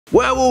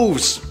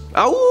Werewolves!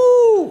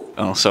 Ow!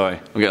 Oh, sorry.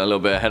 I'm getting a little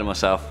bit ahead of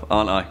myself,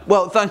 aren't I?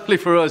 Well, thankfully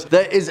for us,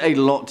 there is a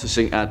lot to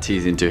sink our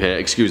teeth into here,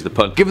 excuse the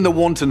pun. Given the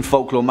wanton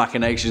folklore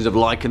machinations of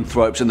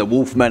lycanthropes and the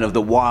wolfmen of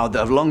the wild that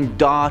have long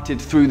darted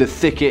through the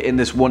thicket in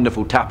this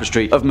wonderful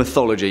tapestry of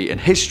mythology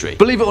and history.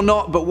 Believe it or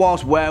not, but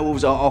whilst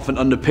werewolves are often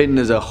underpinned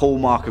as a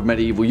hallmark of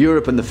medieval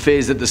Europe and the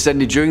fears that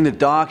descended during the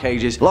Dark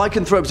Ages,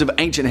 lycanthropes of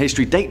ancient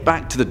history date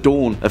back to the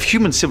dawn of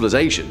human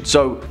civilization.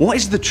 So, what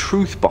is the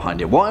truth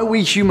behind it? Why are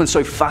we humans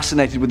so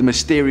fascinated with the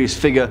mysterious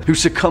figure who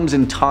succumbs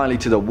entirely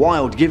to the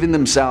wild, giving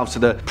themselves to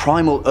the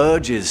primal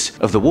urges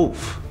of the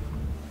wolf?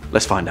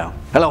 Let's find out.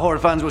 Hello horror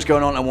fans, what's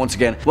going on? And once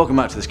again, welcome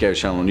back to the Scary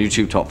Channel on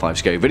YouTube, top 5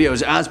 scary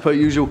videos. As per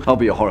usual, I'll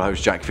be your horror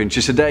host Jack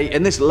Fincher. Today,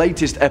 in this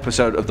latest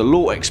episode of The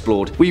Lore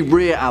Explored, we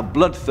rear our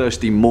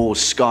bloodthirsty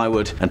moors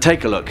skyward and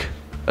take a look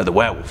at the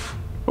werewolf.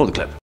 Roll the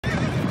clip.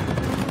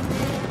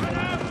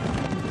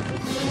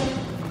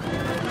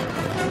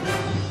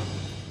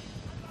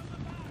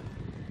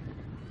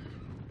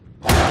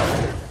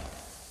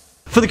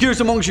 For the curious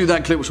amongst you,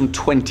 that clip was from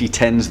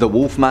 2010's The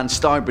Wolfman,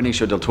 starring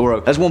Benicio del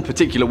Toro as one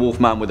particular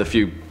wolfman with a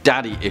few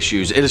daddy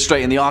issues,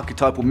 illustrating the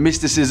archetypal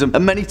mysticism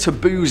and many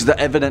taboos that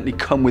evidently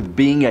come with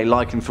being a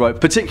lycanthrope,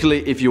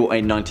 particularly if you're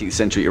a 19th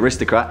century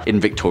aristocrat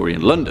in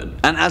Victorian London.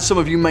 And as some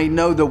of you may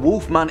know, The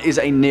Wolfman is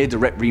a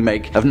near-direct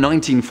remake of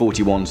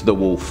 1941's The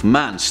Wolf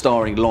Man,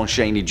 starring Lon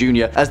Chaney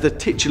Jr. as the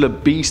titular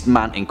beast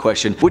man in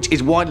question, which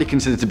is widely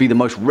considered to be the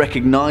most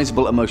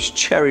recognizable and most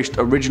cherished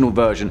original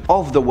version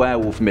of the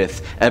werewolf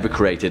myth ever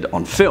created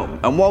on film.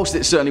 And whilst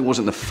it certainly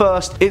wasn't the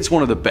first, it's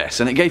one of the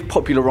best, and it gave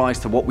popular rise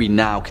to what we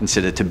now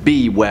consider to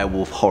be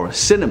werewolf horror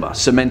cinema,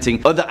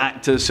 cementing other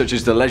actors such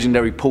as the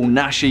legendary Paul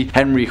Naschy,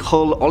 Henry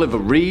Hull, Oliver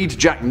Reed,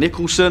 Jack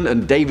Nicholson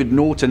and David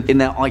Norton in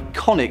their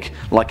iconic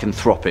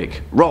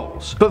lycanthropic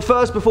roles. But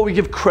first, before we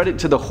give credit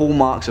to the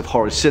hallmarks of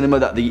horror cinema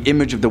that the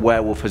image of the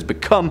werewolf has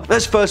become,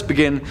 let's first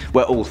begin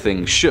where all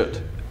things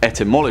should.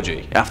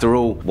 Etymology. After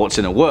all, what's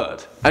in a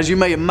word? As you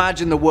may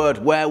imagine, the word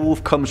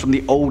werewolf comes from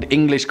the Old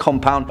English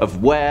compound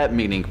of were,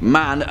 meaning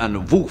man,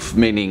 and wolf,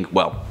 meaning,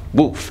 well,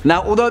 wolf.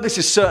 Now, although this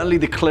is certainly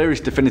the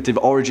clearest definitive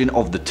origin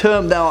of the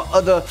term, there are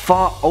other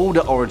far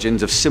older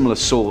origins of similar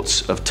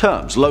sorts of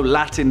terms. Low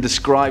Latin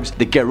describes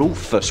the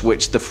gerulphus,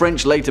 which the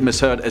French later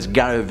misheard as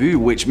garrevue,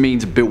 which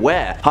means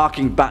beware,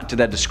 harking back to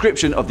their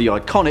description of the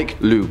iconic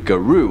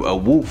loup-garou, a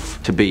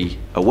wolf to be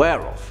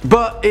aware of.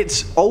 But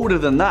it's older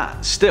than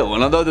that still,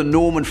 and although the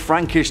Norman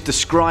Frankish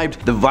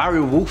described the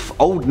werewolf,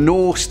 Old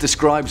Norse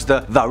describes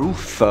the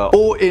varulfa,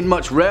 or in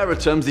much rarer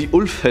terms the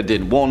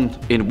ulfhedin, one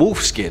in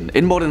wolfskin.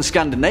 In modern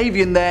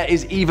Scandinavian there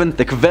is even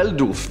the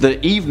kveldulf, the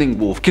evening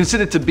wolf,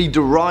 considered to be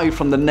derived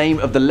from the name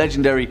of the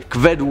legendary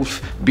Kvedulf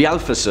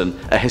Bjalfason,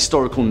 a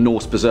historical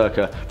Norse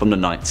berserker from the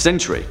 9th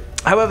century.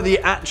 However, the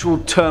actual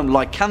term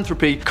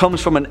lycanthropy comes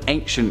from an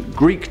ancient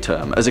Greek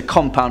term as a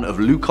compound of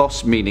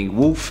leukos, meaning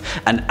wolf,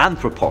 and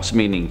anthropos,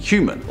 meaning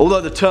human. Although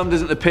the term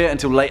doesn't appear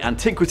until late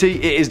antiquity,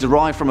 it is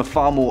derived from a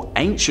far more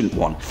ancient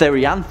one,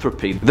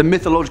 therianthropy, the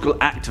mythological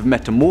act of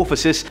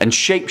metamorphosis and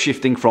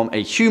shapeshifting from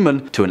a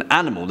human to an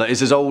animal that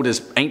is as old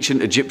as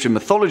ancient Egyptian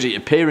mythology,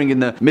 appearing in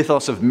the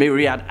mythos of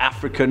myriad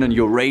African and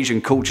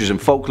Eurasian cultures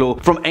and folklore,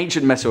 from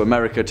ancient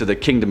Mesoamerica to the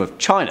Kingdom of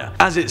China.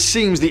 As it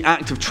seems, the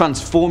act of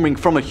transforming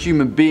from a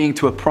human being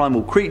to a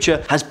primal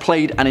creature has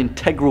played an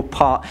integral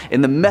part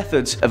in the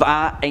methods of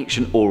our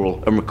ancient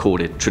oral and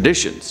recorded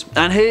traditions.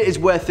 And here is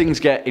where things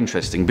get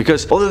interesting,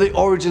 because although the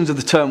origins of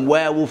the term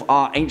werewolf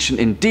are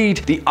ancient indeed,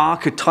 the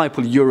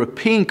archetypal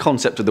European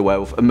concept of the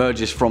werewolf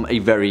emerges from a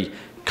very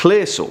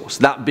clear source,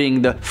 that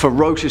being the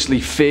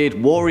ferociously feared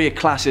warrior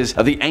classes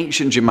of the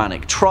ancient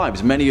Germanic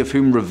tribes, many of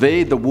whom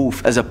revered the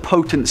wolf as a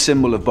potent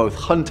symbol of both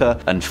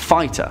hunter and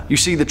fighter. You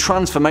see, the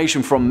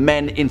transformation from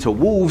men into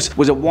wolves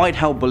was a wide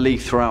held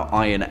belief throughout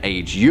Iron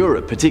Age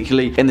Europe,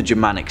 particularly in the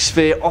Germanic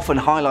sphere, often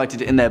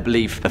highlighted in their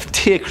belief of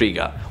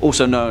Tierkrieger,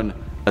 also known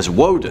as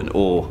Woden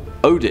or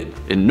Odin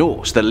in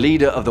Norse, the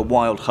leader of the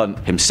wild hunt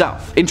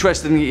himself.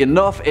 Interestingly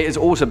enough, it has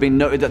also been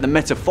noted that the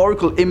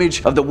metaphorical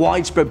image of the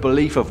widespread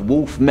belief of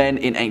wolf men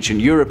in ancient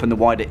Europe and the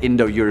wider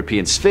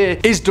Indo-European sphere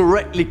is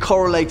directly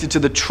correlated to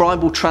the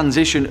tribal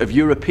transition of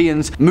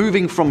Europeans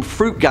moving from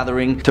fruit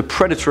gathering to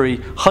predatory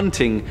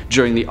hunting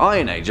during the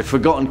Iron Age, a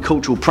forgotten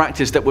cultural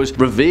practice that was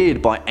revered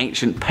by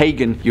ancient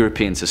pagan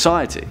European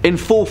society. In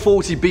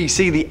 440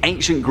 BC, the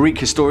ancient Greek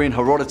historian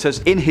Herodotus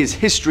in his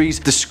histories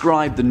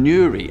described the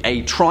Nuri,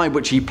 a tribe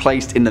which he placed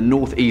in the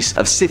northeast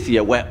of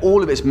Scythia, where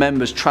all of its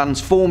members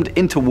transformed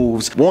into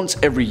wolves once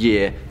every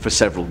year for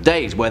several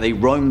days, where they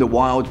roamed the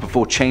wild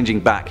before changing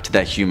back to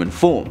their human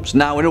forms.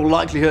 Now, in all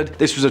likelihood,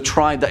 this was a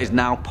tribe that is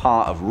now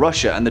part of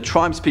Russia, and the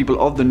tribespeople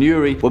of the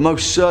Nuri were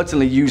most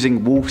certainly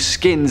using wolf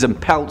skins and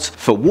pelts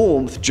for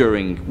warmth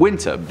during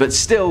winter, but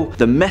still,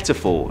 the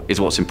metaphor is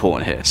what's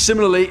important here.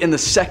 Similarly, in the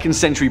 2nd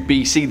century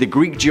BC, the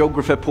Greek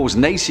geographer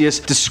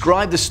Pausanias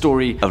described the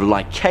story of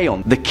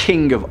Lycaon, the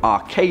king of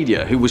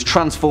Arcadia, who was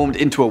transformed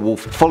into a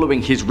wolf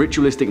following his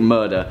ritualistic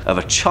murder of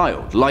a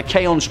child.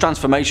 Lycaon's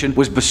transformation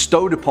was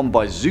bestowed upon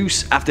by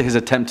Zeus after his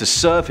attempt to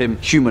serve him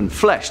human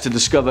flesh to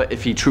discover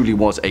if he truly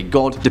was a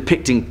god,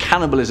 depicting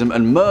cannibalism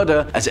and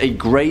murder as a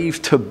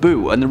grave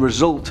taboo, and the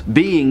result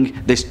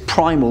being this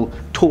primal,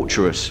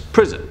 torturous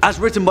prison. As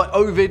written by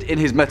Ovid in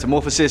his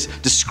Metamorphosis,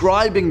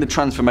 describing the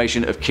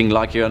transformation of King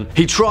Lycaon,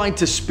 he tried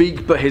to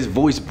speak but his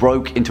voice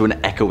broke into an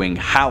echoing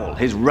howl.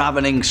 His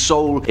ravening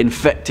soul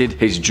infected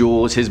his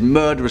jaws, his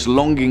murderous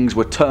longings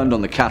were turned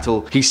on the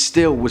cattle, he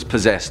still was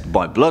possessed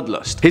by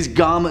bloodlust. His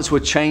garments were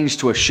changed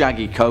to a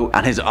shaggy coat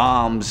and his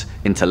arms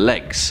into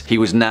legs. He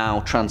was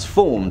now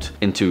transformed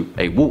into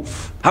a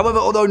wolf. However,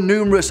 although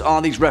numerous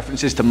are these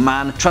references to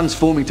man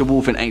transforming to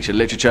wolf in ancient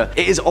literature,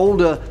 it is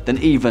older than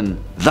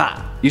even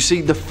that. You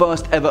see, the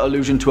first ever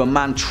allusion to a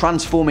man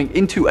transforming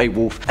into a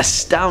wolf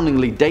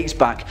astoundingly dates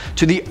back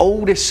to the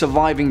oldest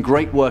surviving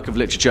great work of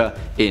literature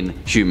in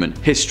human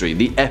history,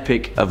 the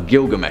Epic of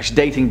Gilgamesh,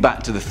 dating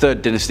back to the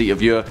 3rd dynasty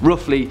of Ur,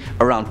 roughly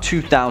around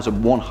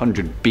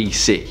 2100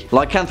 BC.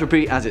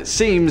 Lycanthropy, as it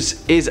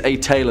seems, is a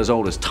tale as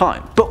old as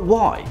time. But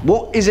why?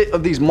 What is it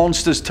of these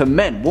monsters to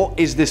men? What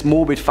is this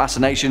morbid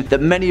fascination that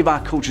many of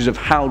our cultures have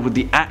held with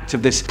the act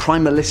of this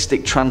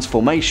primalistic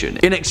transformation?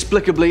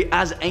 Inexplicably,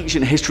 as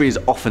ancient history is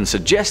often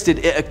suggested,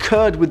 it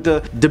occurred with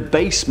the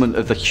debasement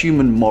of the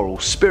human moral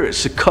spirit,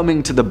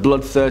 succumbing to the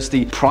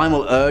bloodthirsty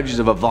primal urges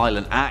of a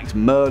violent act,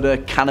 murder,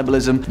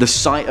 cannibalism, the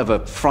sight of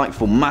a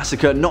frightful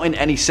massacre, not in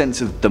any sense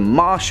of the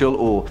martial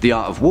or the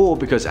art of war,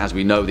 because as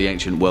we know the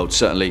ancient world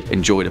certainly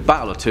enjoyed a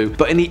battle or two,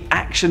 but in the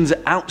actions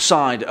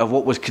outside of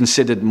what was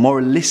considered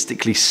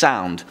moralistically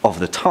sound of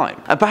the time.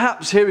 And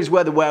perhaps here is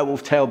where the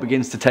werewolf tale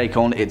begins to take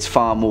on its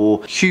far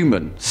more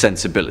human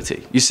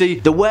sensibility. You see,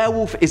 the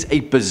werewolf is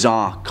a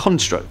bizarre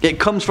construct. It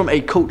comes from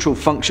a cultural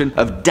function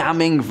of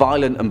damning,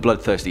 violent and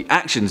bloodthirsty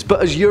actions,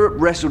 but as Europe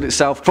wrestled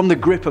itself from the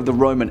grip of the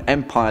Roman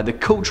Empire, the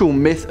cultural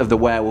myth of the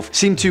werewolf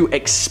seemed to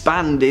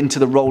expand into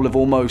the role of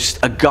almost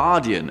a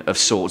guardian of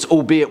sorts,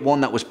 albeit one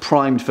that was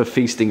primed for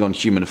feasting on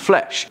human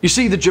flesh. You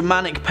see, the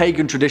Germanic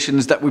pagan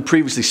traditions that we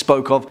previously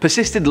spoke of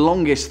persisted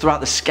longest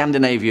throughout the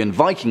Scandinavian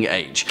Viking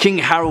Age. King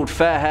Harald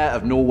Fairhair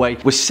of Norway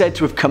was said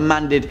to have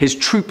commanded his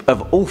troop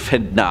of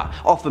Ulfhednar,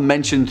 often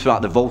mentioned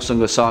throughout the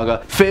Volsunga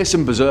saga,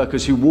 fearsome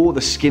berserkers who wore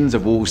the skins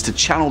of wolves to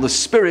channel the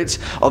spirits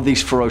of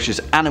these ferocious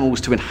animals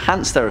to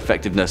enhance their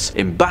effectiveness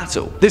in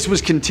battle. This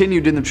was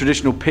continued in the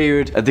traditional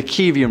period of the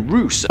Kievan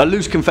Rus, a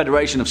loose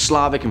confederation of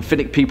Slavic and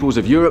Finnic peoples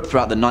of Europe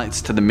throughout the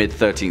 9th to the mid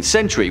 13th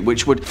century,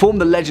 which would form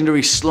the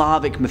legendary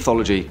Slavic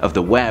mythology of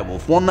the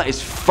werewolf, one that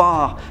is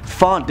far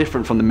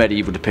different from the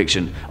medieval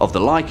depiction of the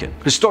Lycan.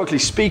 Historically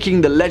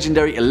speaking, the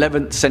legendary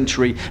 11th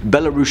century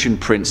Belarusian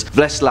prince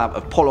Vleslav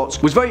of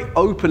Polotsk was very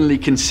openly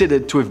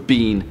considered to have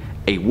been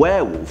a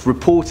werewolf,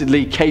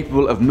 reportedly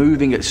capable of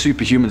moving at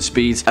superhuman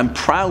speeds and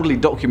proudly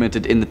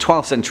documented in the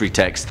 12th century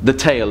text, The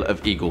Tale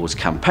of Igor's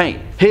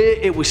Campaign. Here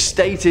it was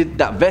stated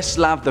that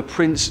Vleslav the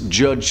prince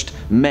judged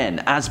men.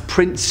 As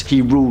prince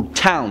he ruled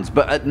towns,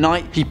 but at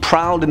night he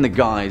prowled in the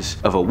guise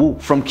of a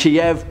wolf. From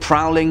Kiev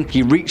prowling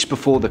he reached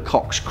before the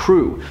cock's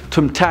crew,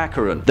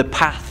 Tumtakaran, the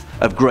path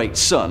of great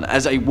sun.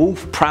 As a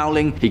wolf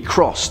prowling he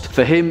crossed.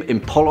 For him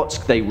in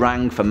Polotsk they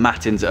rang for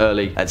matins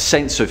early, at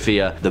St.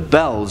 Sophia the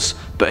bells,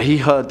 but he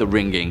heard the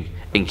ringing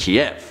in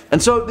Kiev.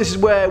 And so this is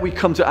where we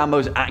come to our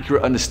most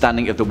accurate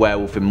understanding of the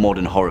werewolf in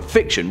modern horror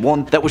fiction,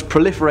 one that was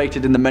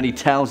proliferated in the many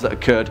tales that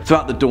occurred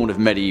throughout the dawn of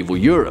medieval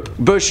Europe.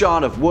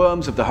 Burchard of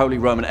Worms of the Holy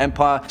Roman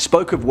Empire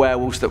spoke of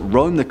werewolves that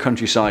roamed the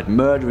countryside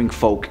murdering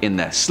folk in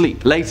their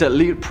sleep. Later,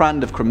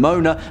 Liutprand of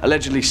Cremona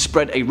allegedly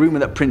spread a rumour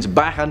that Prince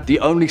Bahan, the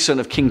only son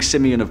of King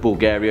Simeon of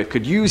Bulgaria,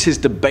 could use his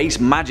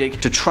debased magic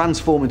to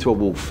transform into a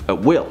wolf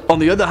at will. On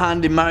the other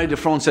hand, in Marie de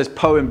France's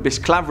poem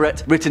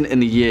Bisclaveret, written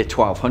in the year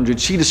 1200,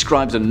 she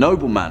describes a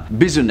nobleman,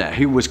 Bizunet,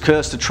 who was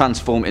cursed to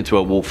transform into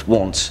a wolf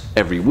once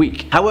every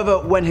week. However,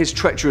 when his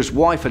treacherous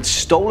wife had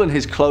stolen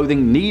his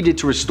clothing needed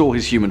to restore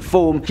his human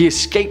form, he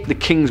escaped the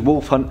king's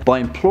wolf hunt by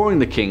imploring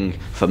the king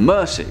for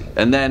mercy,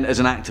 and then as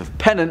an act of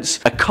penance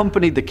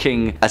accompanied the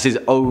king as his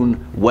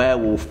own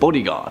werewolf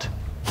bodyguard.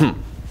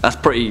 That's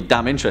pretty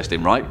damn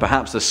interesting, right?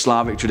 Perhaps the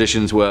Slavic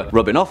traditions were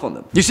rubbing off on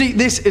them. You see,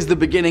 this is the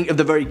beginning of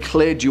the very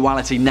clear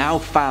duality now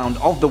found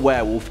of the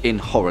werewolf in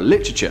horror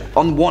literature.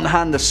 On one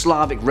hand, the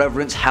Slavic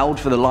reverence held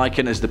for the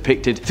Lycan as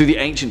depicted through the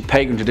ancient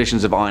pagan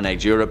traditions of Iron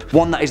Age Europe,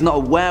 one that is not a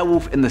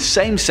werewolf in the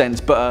same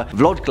sense but a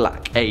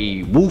vlodglak,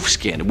 a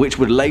wolfskin, which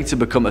would later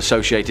become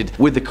associated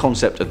with the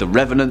concept of the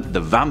revenant, the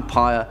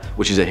vampire,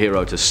 which is a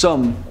hero to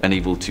some and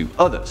evil to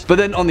others. But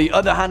then on the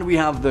other hand we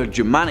have the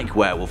Germanic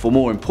werewolf, or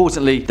more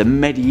importantly the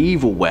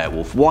medieval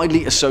werewolf,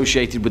 widely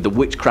associated with the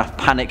witchcraft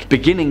panic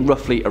beginning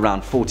roughly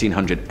around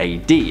 1400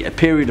 AD, a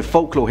period of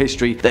folklore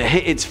history that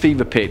hit its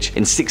fever pitch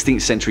in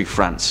 16th century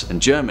France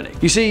and Germany.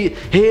 You see,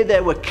 here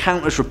there were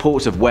countless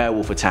reports of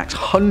werewolf attacks,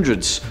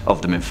 hundreds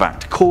of them in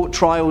fact, court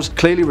trials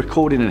clearly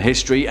recorded in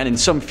history, and in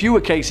some fewer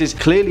cases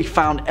clearly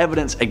found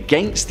evidence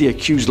against the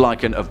accused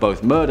Lycan of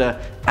both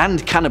murder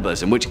and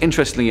cannibalism, which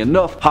interestingly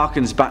enough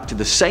harkens back to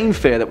the same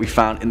fear that we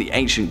found in the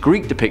ancient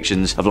Greek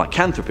depictions of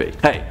lycanthropy.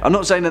 Hey, I'm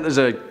not saying that there's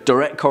a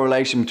direct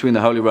correlation between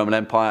the Holy Roman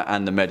Empire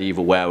and the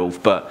medieval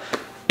werewolf, but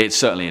it's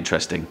certainly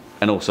interesting,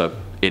 and also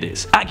it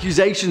is.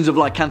 Accusations of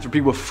lycanthropy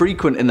were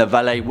frequent in the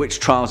Valais witch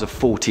trials of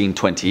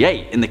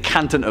 1428. In the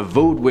canton of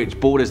Vaud, which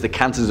borders the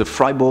cantons of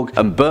Fribourg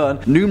and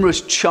Bern,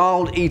 numerous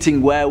child-eating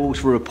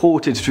werewolves were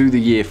reported through the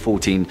year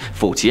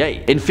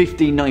 1448. In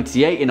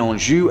 1598 in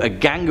Anjou, a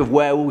gang of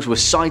werewolves were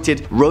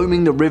sighted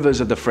roaming the rivers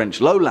of the French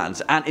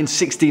lowlands, and in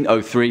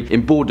 1603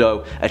 in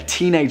Bordeaux, a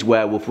teenage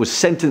werewolf was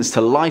sentenced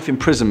to life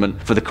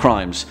imprisonment for the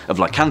crimes of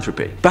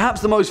lycanthropy. Perhaps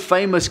the most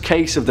famous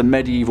case of the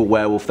medieval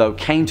werewolf, though,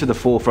 came to the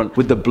forefront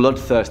with the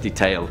bloodthirsty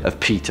tale of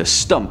Peter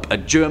Stump, a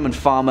German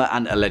farmer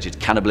and alleged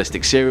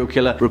cannibalistic serial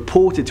killer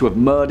reported to have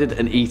murdered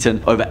and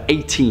eaten over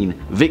 18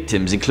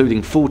 victims,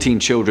 including 14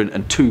 children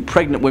and 2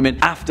 pregnant women,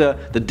 after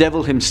the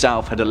devil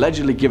himself had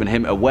allegedly given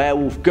him a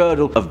werewolf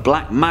girdle of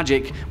black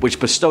magic which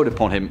bestowed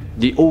upon him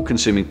the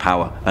all-consuming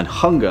power and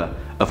hunger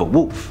of a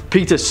wolf.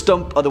 Peter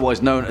Stump,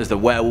 otherwise known as the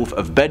Werewolf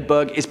of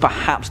Bedburg, is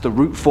perhaps the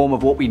root form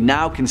of what we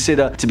now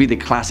consider to be the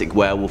classic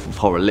werewolf of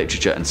horror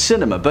literature and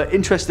cinema, but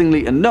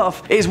interestingly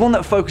enough, it is one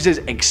that focuses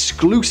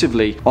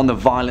exclusively on the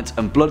violent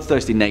and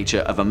bloodthirsty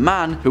nature of a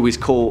man who is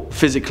caught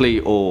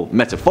physically or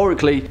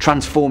metaphorically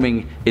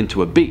transforming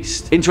into a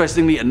beast.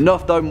 Interestingly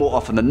enough though, more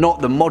often than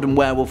not, the modern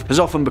werewolf has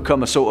often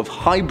become a sort of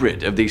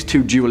hybrid of these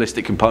two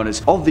dualistic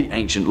components of the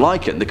ancient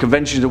lycan, the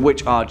conventions of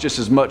which are just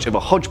as much of a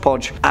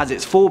hodgepodge as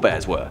its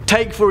forebears were.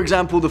 Take, for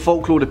example, the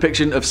folklore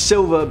depiction of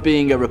silver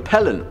being a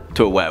repellent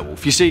to a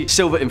werewolf. You see,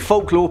 silver in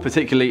folklore,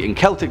 particularly in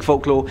Celtic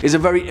folklore, is a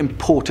very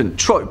important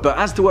trope, but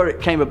as to where it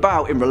came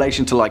about in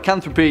relation to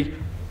lycanthropy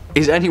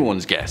is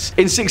anyone's guess.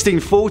 In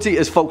 1640,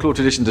 as folklore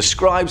tradition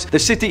describes, the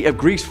city of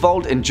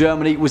Greifswald in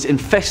Germany was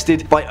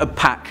infested by a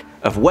pack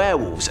of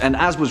werewolves, and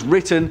as was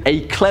written,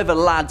 a clever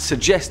lad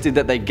suggested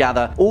that they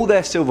gather all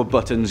their silver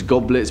buttons,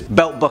 goblets,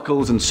 belt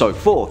buckles and so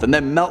forth, and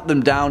then melt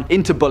them down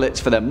into bullets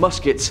for their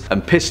muskets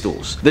and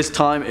pistols. This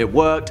time it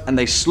worked, and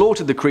they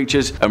slaughtered the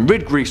creatures and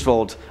rid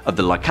Greifswald of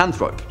the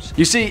lycanthropes.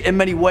 You see, in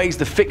many ways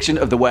the fiction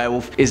of the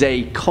werewolf is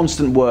a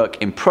constant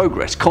work in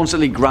progress,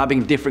 constantly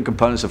grabbing different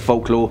components of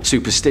folklore,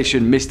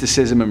 superstition,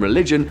 mysticism and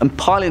religion and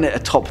piling it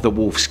atop the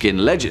wolfskin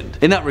legend.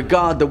 In that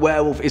regard, the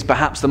werewolf is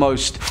perhaps the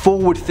most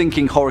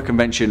forward-thinking horror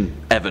convention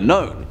ever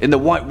known. In The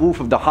White Wolf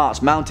of the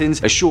Harz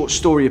Mountains, a short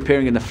story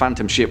appearing in the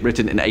Phantom Ship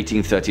written in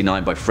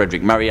 1839 by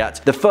Frederick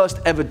Marryat, the first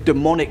ever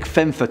demonic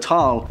femme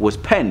fatale was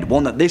penned,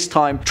 one that this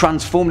time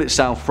transformed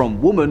itself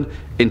from woman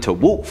into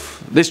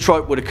wolf. This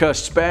trope would occur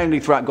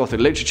sparingly throughout Gothic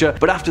literature,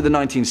 but after the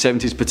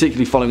 1970s,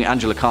 particularly following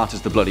Angela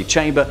Carter's The Bloody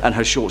Chamber and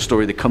her short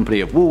story The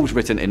Company of Wolves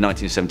written in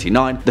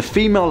 1979, the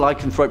female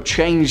lycanthrope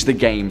changed the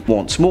game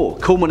once more,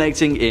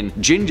 culminating in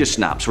Ginger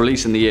Snaps,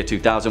 released in the year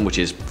 2000, which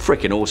is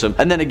freaking awesome,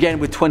 and then again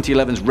with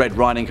 2011's Red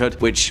Riding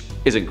Hood, which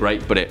isn't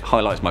great, but it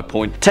highlights my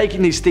point.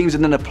 Taking these themes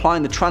and then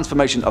applying the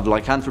transformation of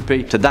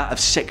lycanthropy to that of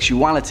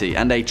sexuality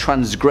and a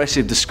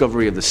transgressive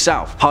discovery of the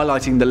self,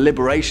 highlighting the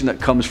liberation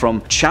that comes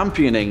from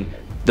championing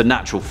the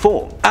natural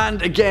form.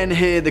 And again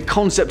here, the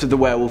concept of the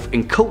werewolf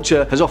in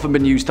culture has often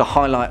been used to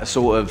highlight a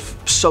sort of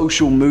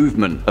social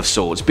movement of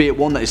sorts, be it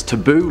one that is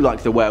taboo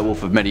like the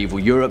werewolf of medieval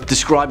Europe,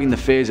 describing the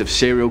fears of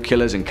serial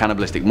killers and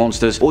cannibalistic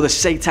monsters, or the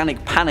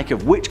satanic panic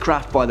of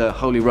witchcraft by the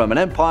Holy Roman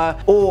Empire,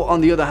 or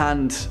on the other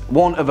hand,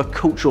 one of a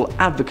cultural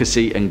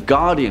advocacy and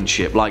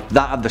guardianship like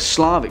that of the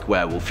Slavic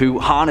werewolf, who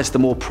harnessed the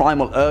more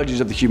primal urges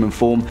of the human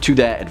form to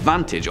their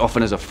advantage,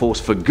 often as a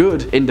force for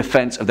good in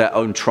defense of their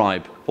own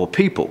tribe or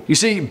people. You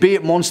see, be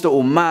it monster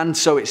or man,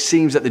 so it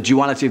seems that the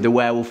duality of the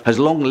werewolf has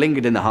long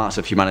lingered in the hearts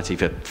of humanity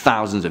for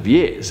thousands of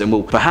years, and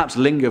will perhaps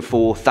linger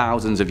for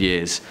thousands of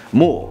years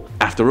more.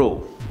 After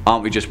all,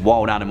 aren't we just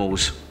wild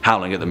animals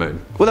howling at the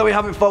moon? Well, there we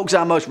have it folks,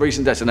 our most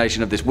recent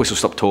destination of this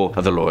whistle-stop tour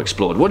of the Lore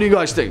Explored. What do you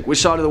guys think? Which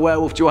side of the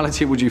werewolf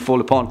duality would you fall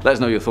upon? Let us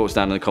know your thoughts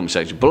down in the comment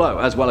section below,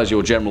 as well as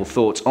your general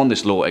thoughts on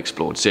this Lore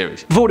Explored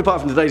series. Before we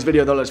depart from today's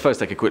video though, let's first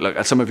take a quick look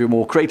at some of your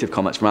more creative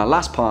comments from our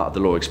last part of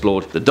the Lore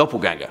Explored, the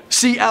doppelganger.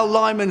 CL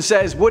Lyman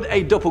says, would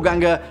a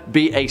doppelganger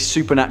be a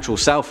supernatural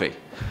selfie?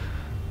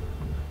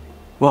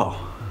 Well,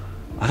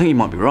 I think you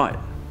might be right.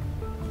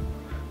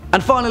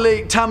 And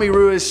finally, Tammy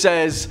Ruiz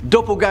says,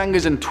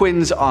 doppelgangers and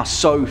twins are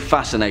so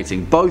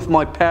fascinating. Both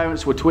my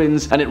parents were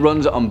twins and it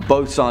runs on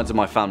both sides of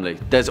my family.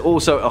 There's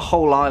also a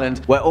whole island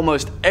where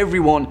almost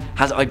everyone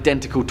has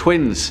identical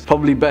twins.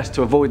 Probably best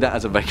to avoid that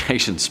as a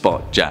vacation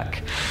spot,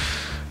 Jack.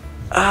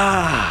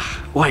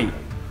 Wait,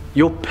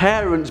 your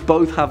parents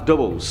both have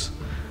doubles?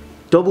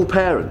 Double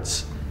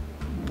parents?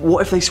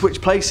 What if they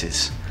switch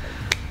places?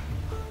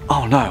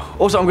 Oh no.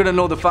 Also, I'm going to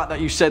ignore the fact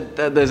that you said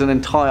that there's an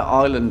entire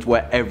island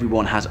where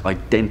everyone has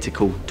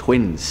identical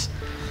twins.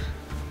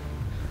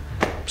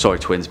 Sorry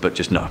twins, but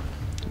just no.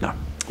 No.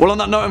 Well, on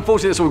that note,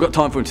 unfortunately that's all we've got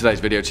time for in today's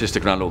video. Just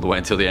stick around all the way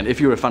until the end.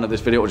 If you're a fan of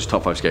this video or just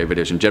top 5 scary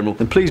videos in general,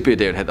 then please be a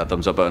dear and hit that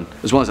thumbs up button,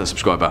 as well as that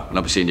subscribe button, and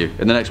I'll be seeing you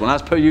in the next one.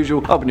 As per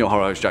usual, I've been your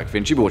horror host Jack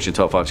Finch. You've been watching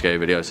top 5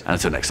 scary videos, and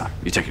until next time,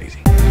 you take it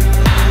easy.